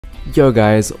Yo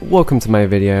guys, welcome to my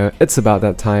video. It's about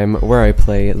that time where I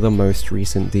play the most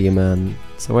recent demon.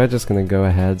 So we're just gonna go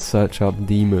ahead, search up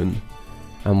demon.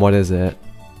 And what is it?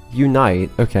 Unite.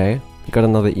 Okay, got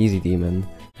another easy demon.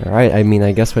 Alright, I mean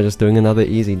I guess we're just doing another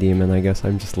easy demon. I guess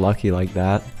I'm just lucky like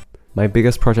that. My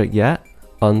biggest project yet?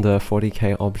 Under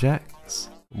 40k objects.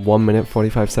 1 minute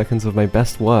 45 seconds of my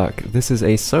best work. This is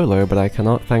a solo, but I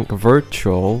cannot thank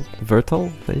Virtual?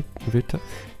 Is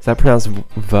that pronounced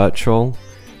virtual?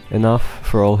 Enough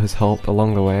for all his help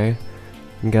along the way?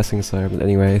 I'm guessing so, but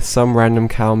anyway, some random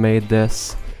cow made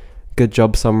this. Good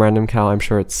job, some random cow. I'm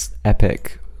sure it's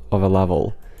epic of a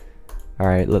level.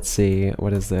 Alright, let's see.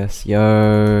 What is this?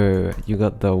 Yo, you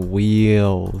got the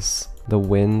wheels. The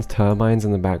wind turbines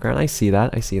in the background. I see that,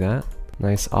 I see that.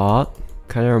 Nice art.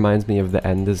 Kind of reminds me of the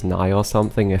Ender's Nye or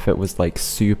something if it was like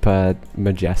super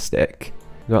majestic.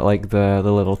 You got like the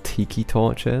little tiki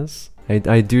torches.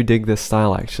 I do dig this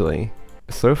style actually.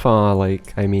 So far,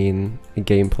 like, I mean,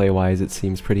 gameplay-wise it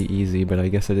seems pretty easy, but I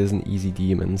guess it is an easy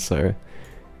demon, so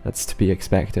that's to be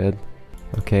expected.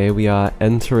 Okay, we are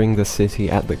entering the city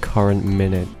at the current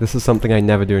minute. This is something I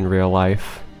never do in real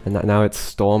life. And now it's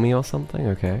stormy or something?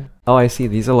 Okay. Oh, I see,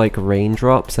 these are like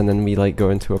raindrops, and then we like go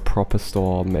into a proper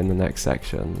storm in the next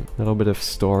section. A little bit of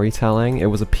storytelling. It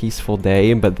was a peaceful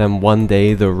day, but then one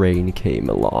day the rain came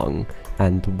along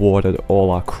and watered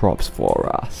all our crops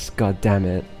for us. God damn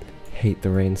it. Hate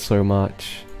the rain so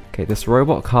much. Okay, this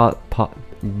robot part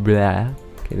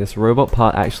this robot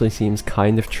part actually seems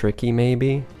kind of tricky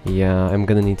maybe. Yeah, I'm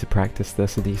gonna need to practice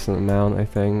this a decent amount, I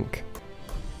think.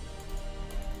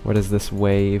 What is this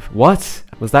wave? What?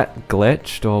 Was that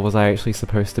glitched, or was I actually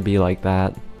supposed to be like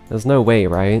that? There's no way,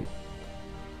 right?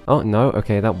 Oh, no,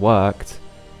 okay, that worked.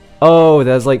 Oh,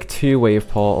 there's like 2 wave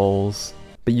portals,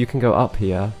 but you can go up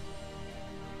here.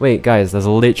 Wait, guys, there's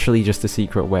literally just a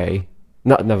secret way.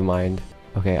 No, never mind.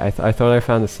 Okay, I thought I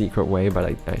found a secret way, but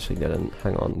I actually didn't.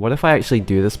 Hang on. What if I actually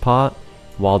do this part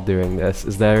while doing this?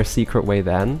 Is there a secret way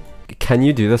then? Can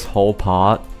you do this whole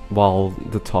part while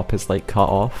the top is like cut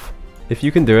off? If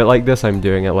you can do it like this, I'm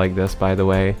doing it like this, by the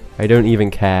way. I don't even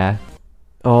care.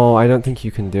 Oh, I don't think you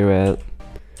can do it.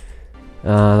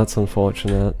 That's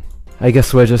unfortunate. I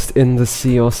guess we're just in the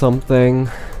sea or something.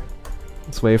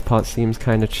 This wave part seems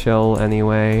kind of chill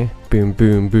anyway. Boom,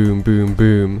 boom, boom, boom,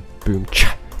 boom. Boom,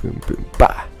 cha, boom, boom,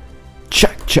 ba.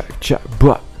 Chak, chak, chak,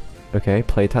 ba. Okay,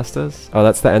 playtesters. Oh,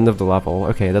 that's the end of the level.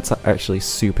 Okay, that's actually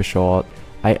super short.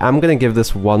 I am gonna give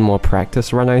this one more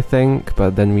practice run, I think,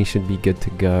 but then we should be good to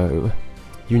go.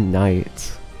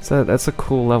 Unite. So that's a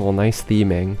cool level, nice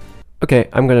theming. Okay,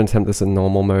 I'm gonna attempt this in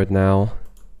normal mode now.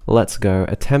 Let's go.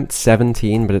 Attempt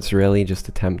 17, but it's really just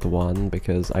attempt 1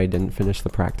 because I didn't finish the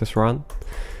practice run.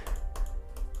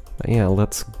 But yeah,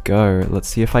 let's go. Let's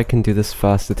see if I can do this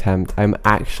first attempt. I'm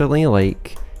actually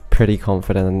like pretty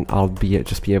confident I'll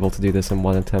just be able to do this in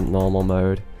 1 attempt normal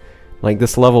mode. Like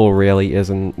this level really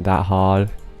isn't that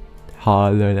hard.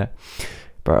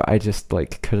 But I just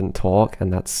like couldn't talk,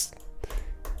 and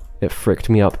it fricked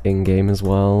me up in game as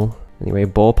well. Anyway,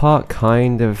 ballpark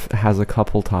kind of has a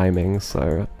couple timings,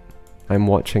 so I'm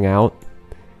watching out.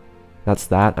 That's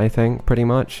that, I think, pretty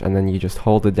much. And then you just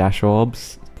hold the dash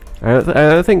orbs. I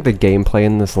don't think the gameplay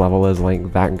in this level is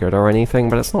like that good or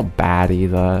anything, but it's not bad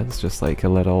either. It's just like a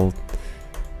little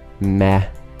meh.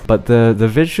 But the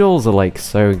visuals are like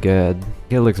so good.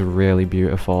 It looks really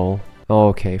beautiful.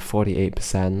 Okay,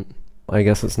 48%. I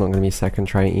guess it's not going to be second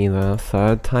try either.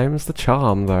 Third time's the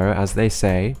charm though, as they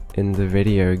say in the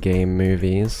video game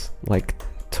movies. Like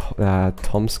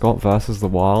Tom Scott versus the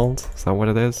Wild. Is that what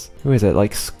it is? Who is it?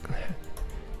 Like,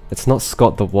 it's not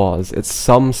Scott the Woz. It's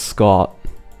some Scott.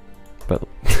 But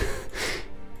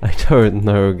I don't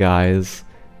know, guys.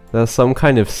 There's some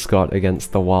kind of Scott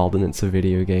against the Wild, and it's a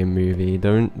video game movie.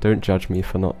 Don't judge me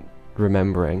for not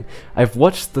remembering. I've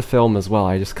watched the film as well.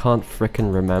 I just can't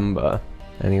frickin' remember.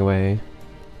 Anyway,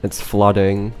 it's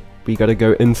flooding. We gotta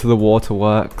go into the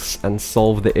waterworks and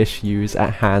solve the issues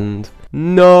at hand.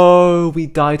 No, we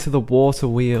die to the water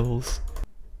wheels.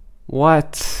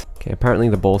 What? Okay, apparently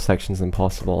the ball section's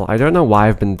impossible. I don't know why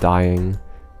I've been dying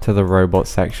to the robot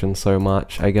section so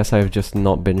much. I guess I've just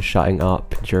not been shutting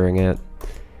up during it.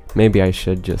 Maybe I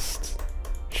should just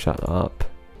shut up,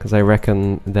 because I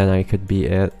reckon then I could beat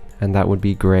it, and that would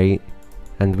be great,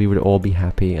 and we would all be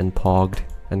happy and pogged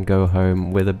and go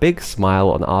home with a big smile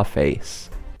on our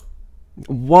face.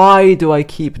 Why do I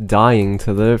keep dying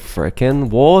to the frickin'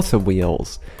 water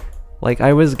wheels? Like,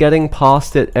 I was getting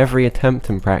past it every attempt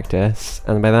in practice,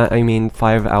 and by that I mean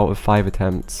 5 out of 5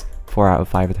 attempts. 4 out of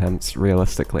 5 attempts,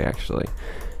 realistically, actually.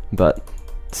 But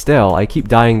still, I keep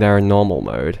dying there in normal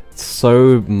mode.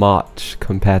 So much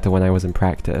compared to when I was in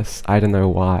practice. I don't know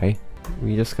why.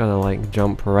 We just gotta like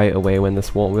jump right away when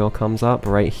this water wheel comes up,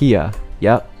 right here.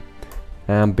 Yep.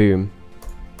 And boom.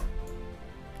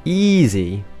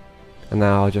 Easy. And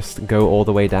now I'll just go all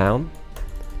the way down.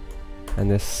 And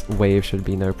this wave should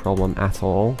be no problem at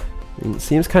all. It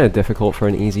seems kind of difficult for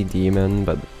an easy demon,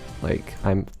 but like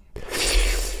I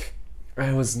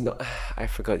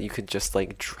forgot you could just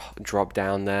like drop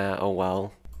down there. Oh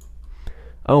well.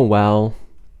 Oh well.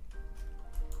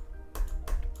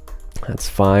 That's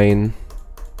fine.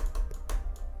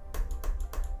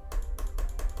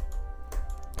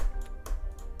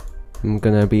 I'm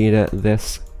gonna beat it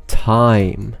this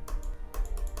time.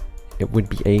 It would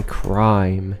be a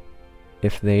crime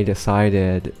if they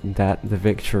decided that the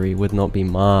victory would not be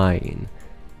mine.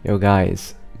 Yo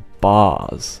guys,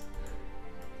 bars.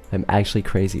 I'm actually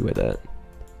crazy with it.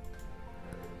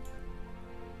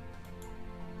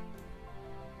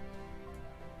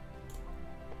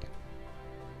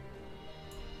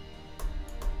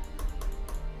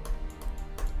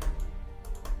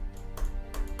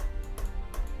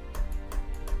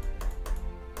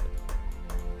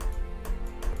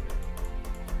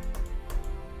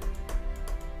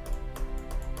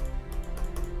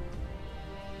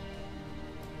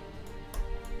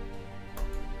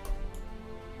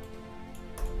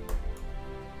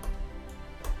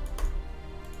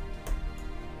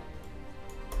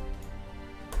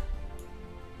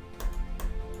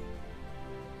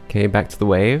 Okay, back to the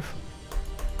wave.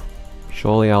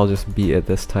 Surely I'll just beat it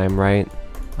this time, right?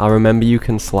 I'll remember you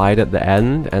can slide at the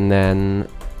end and then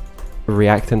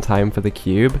react in time for the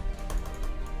cube.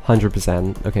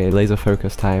 100%. Okay, laser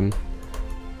focus time.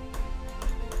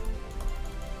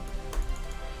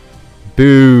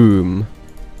 Boom!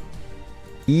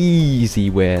 Easy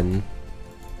win.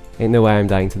 Ain't no way I'm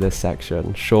dying to this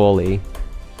section, surely.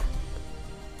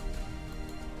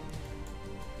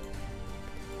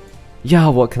 Yeah,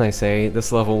 what can I say?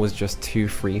 This level was just too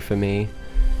free for me.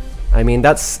 I mean,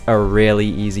 that's a really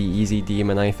easy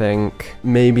demon, I think.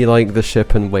 Maybe like the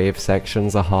ship and wave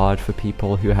sections are hard for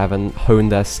people who haven't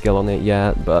honed their skill on it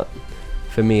yet, but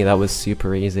for me that was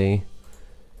super easy.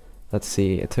 Let's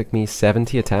see, it took me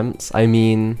 70 attempts. I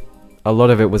mean, a lot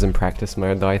of it was in practice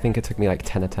mode though. I think it took me like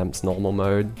 10 attempts normal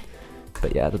mode.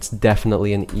 But yeah, that's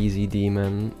definitely an easy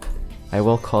demon. I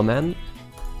will comment.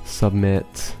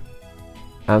 Submit.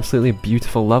 Absolutely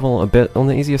beautiful level, a bit on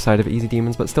the easier side of easy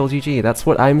demons, but still GG. That's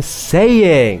what I'm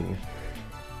saying!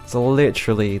 It's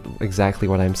literally exactly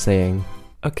what I'm saying.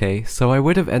 Okay, so I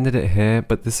would have ended it here,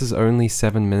 but this is only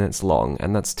 7 minutes long,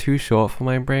 and that's too short for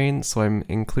my brain, so I'm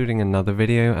including another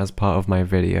video as part of my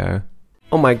video.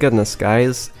 Oh my goodness,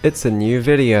 guys, it's a new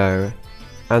video!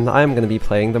 And I'm gonna be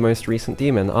playing the most recent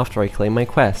demon after I claim my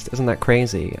quest. Isn't that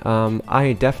crazy?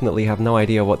 I definitely have no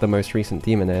idea what the most recent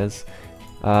demon is.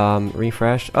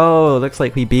 Refresh. Oh, looks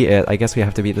like we beat it. I guess we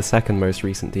have to beat the second most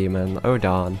recent demon. Oh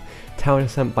darn. Tower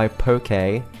Descent by Poke,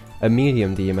 a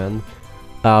medium demon.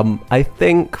 I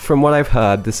think, from what I've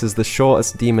heard, this is the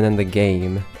shortest demon in the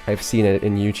game. I've seen it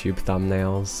in YouTube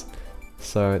thumbnails.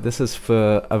 So this is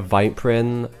for a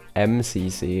Viprin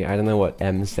MCC. I don't know what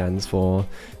M stands for.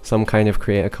 Some kind of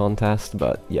creator contest,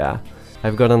 but yeah.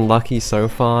 I've gotten lucky so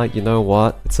far. You know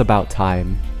what? It's about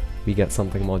time we get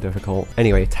something more difficult.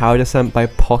 Anyway, Tower Descent by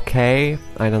Poke. I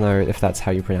don't know if that's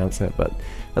how you pronounce it, but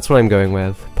that's what I'm going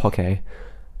with. Poke.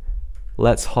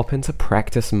 Let's hop into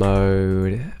practice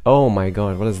mode. Oh my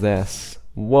god, what is this?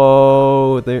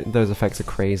 Whoa, those effects are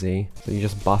crazy. So you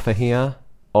just buffer here.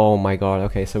 Oh my god,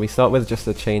 okay, so we start with just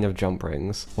a chain of jump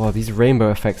rings. Wow, these rainbow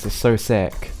effects are so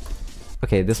sick.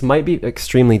 Okay, this might be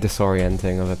extremely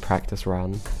disorienting of a practice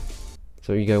run.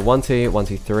 So you go 1, 2, 1,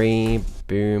 2, 3,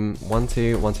 boom, 1,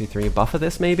 2, 1, 2, 3, buffer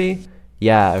this maybe?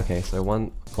 Yeah, okay, so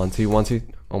 1, 2, 1, 2,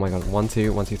 oh my god, 1,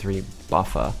 2, 1, 2, 3,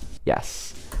 buffer,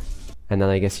 yes. And then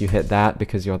I guess you hit that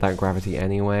because you're that gravity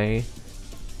anyway.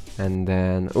 And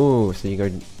then, ooh, so you go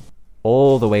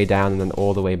all the way down and then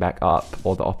all the way back up,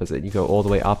 or the opposite. You go all the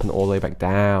way up and all the way back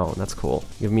down, that's cool.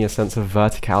 Give me a sense of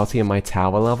verticality in my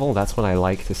tower level, that's what I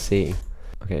like to see.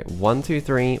 Okay, 1, 2,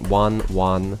 3, 1,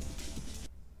 1.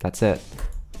 That's it.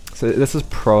 So this is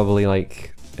probably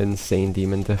like insane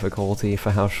demon difficulty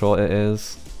for how short it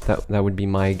is. That would be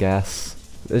my guess.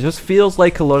 It just feels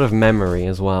like a lot of memory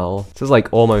as well. This is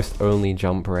like almost only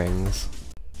jump rings.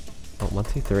 Oh, 1,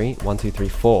 2, 3, 1, 2, 3,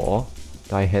 4.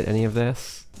 Do I hit any of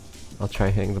this? I'll try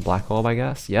hitting the black orb, I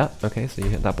guess. Yeah, okay, so you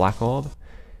hit that black orb.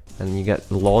 And you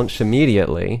get launched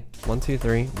immediately. 1, 2,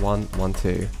 3, 1, 1,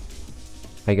 2.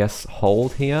 I guess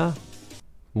hold here?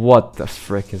 What the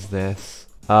frick is this?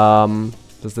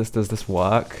 Does this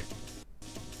work?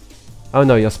 Oh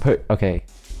no, you're supposed... Okay,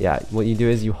 yeah, what you do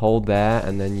is you hold there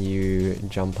and then you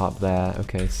jump up there.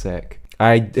 Okay, sick.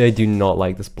 I do not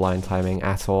like this blind timing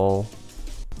at all.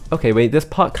 Okay, wait, this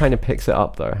part kind of picks it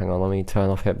up though. Hang on, let me turn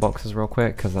off hitboxes real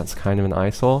quick, because that's kind of an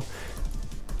eyesore.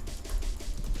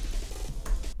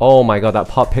 Oh my god, that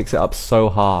part picks it up so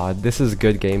hard. This is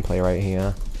good gameplay right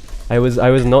here. I was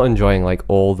not enjoying like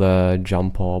all the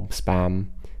jump orb spam,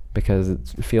 because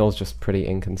it feels just pretty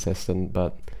inconsistent,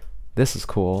 but this is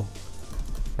cool.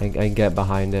 I get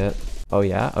behind it. Oh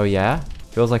yeah, oh yeah?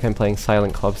 Feels like I'm playing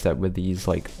silent clubstep with these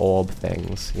like orb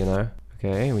things, you know?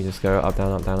 Okay, we just go up,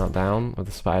 down, up, down, up, down with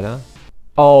the spider.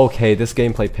 Oh, okay, this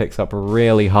gameplay picks up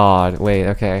really hard. Wait,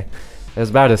 okay. I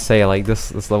was about to say, like,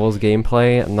 this level's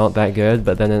gameplay, not that good,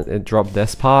 but then it dropped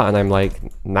this part, and I'm like,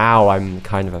 now I'm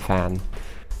kind of a fan.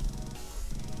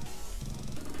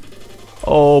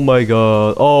 Oh my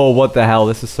god. Oh, what the hell,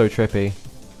 this is so trippy.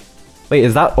 Wait,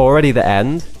 is that already the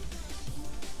end?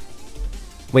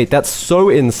 Wait, that's so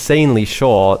insanely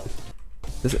short.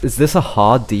 Is this a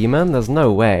hard demon? There's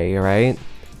no way, right?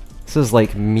 This is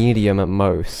like medium at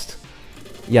most.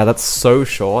 Yeah, that's so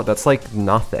short. That's like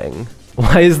nothing.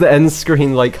 Why is the end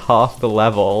screen like half the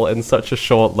level in such a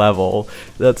short level?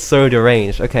 That's so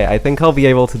deranged. Okay, I think I'll be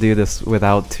able to do this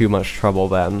without too much trouble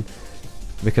then,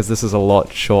 because this is a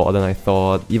lot shorter than I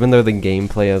thought, even though the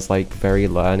gameplay is like very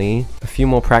learny. A few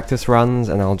more practice runs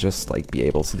and I'll just like be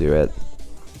able to do it.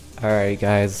 Alright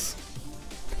guys.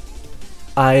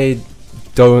 I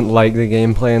don't like the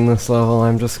gameplay in this level,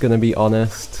 I'm just gonna be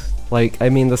honest. Like, I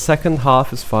mean, the second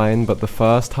half is fine, but the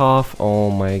first half, oh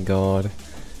my god.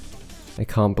 I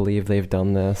can't believe they've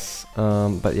done this.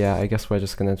 But yeah, I guess we're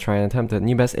just gonna try and attempt it.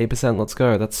 New best 8%, let's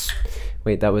go. That's...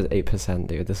 Wait, that was 8%,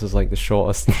 dude. This is like the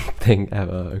shortest thing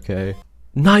ever, okay?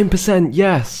 9%,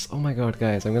 yes! Oh my god,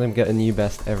 guys, I'm gonna get a new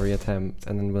best every attempt,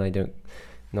 and then when I don't...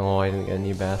 No, I didn't get a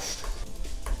new best.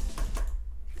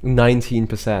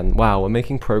 19%. Wow, we're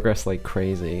making progress like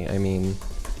crazy. I mean,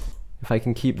 if I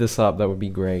can keep this up, that would be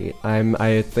great.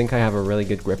 I think I have a really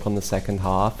good grip on the second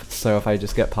half, so if I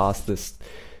just get past this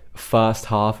first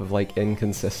half of like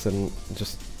inconsistent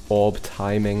just orb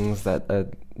timings that are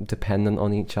dependent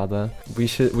on each other, we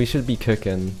should be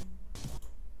cooking.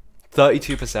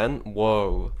 32%?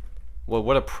 Whoa. Well,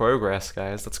 what a progress,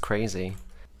 guys. That's crazy.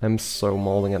 I'm so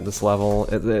mauling at this level.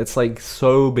 It's like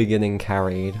so beginning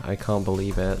carried. I can't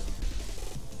believe it.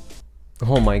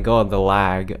 Oh my god, the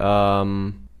lag.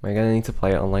 Am I gonna need to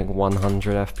play it on like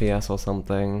 100 FPS or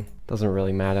something? Doesn't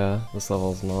really matter. This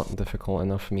level's not difficult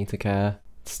enough for me to care.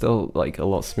 It's still like a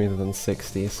lot smoother than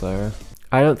 60, so...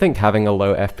 I don't think having a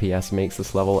low FPS makes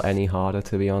this level any harder,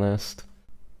 to be honest.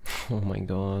 Oh my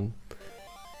god.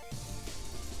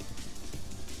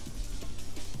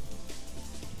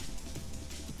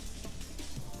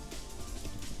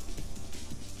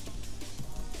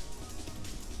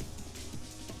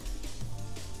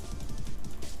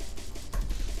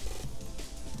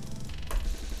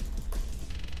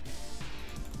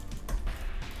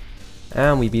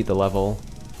 And we beat the level.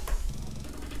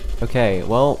 Okay,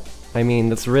 well, I mean,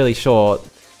 that's really short.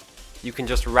 You can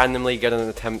just randomly get an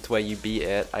attempt where you beat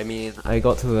it. I mean, I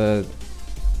got to the,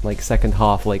 like, second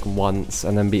half, like, once,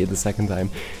 and then beat it the second time.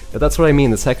 But that's what I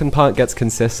mean, the second part gets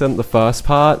consistent, the first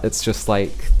part, it's just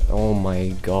like, oh my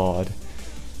god.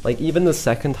 Like, even the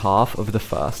second half of the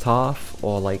first half,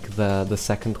 or like the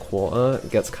second quarter,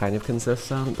 gets kind of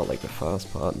consistent, but like the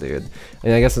first part, dude. I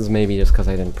mean, I guess it's maybe just because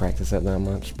I didn't practice it that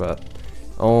much, but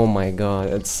oh my god,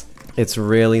 it's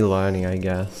really learning, I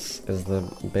guess, is the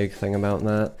big thing about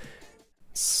that.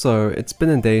 So, it's been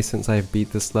a day since I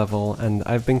beat this level, and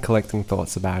I've been collecting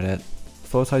thoughts about it.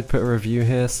 Thought I'd put a review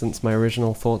here since my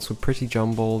original thoughts were pretty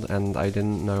jumbled and I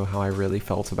didn't know how I really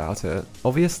felt about it.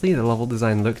 Obviously the level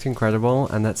design looked incredible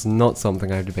and that's not something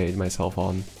I've debated myself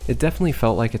on. It definitely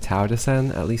felt like a tower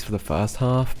descent, at least for the first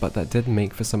half, but that did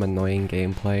make for some annoying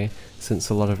gameplay since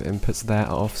a lot of inputs there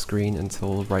are off screen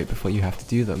until right before you have to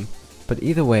do them. But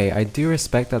either way, I do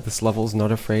respect that this level's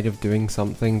not afraid of doing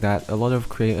something that a lot of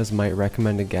creators might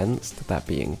recommend against, that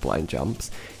being blind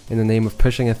jumps, in the name of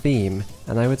pushing a theme,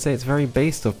 and I would say it's very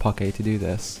based of Poké to do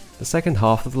this. The second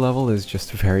half of the level is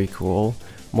just very cool,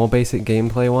 more basic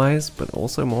gameplay wise, but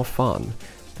also more fun.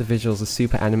 The visuals are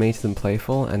super animated and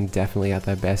playful, and definitely at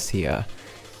their best here.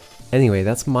 Anyway,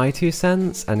 that's my 2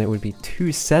 cents, and it would be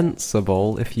 2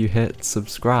 sensible if you hit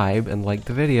subscribe and like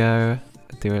the video.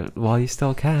 Do it while you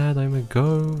still can, I'm a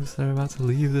ghost, I'm about to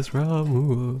leave this realm.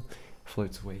 Ooh.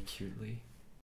 Floats away cutely.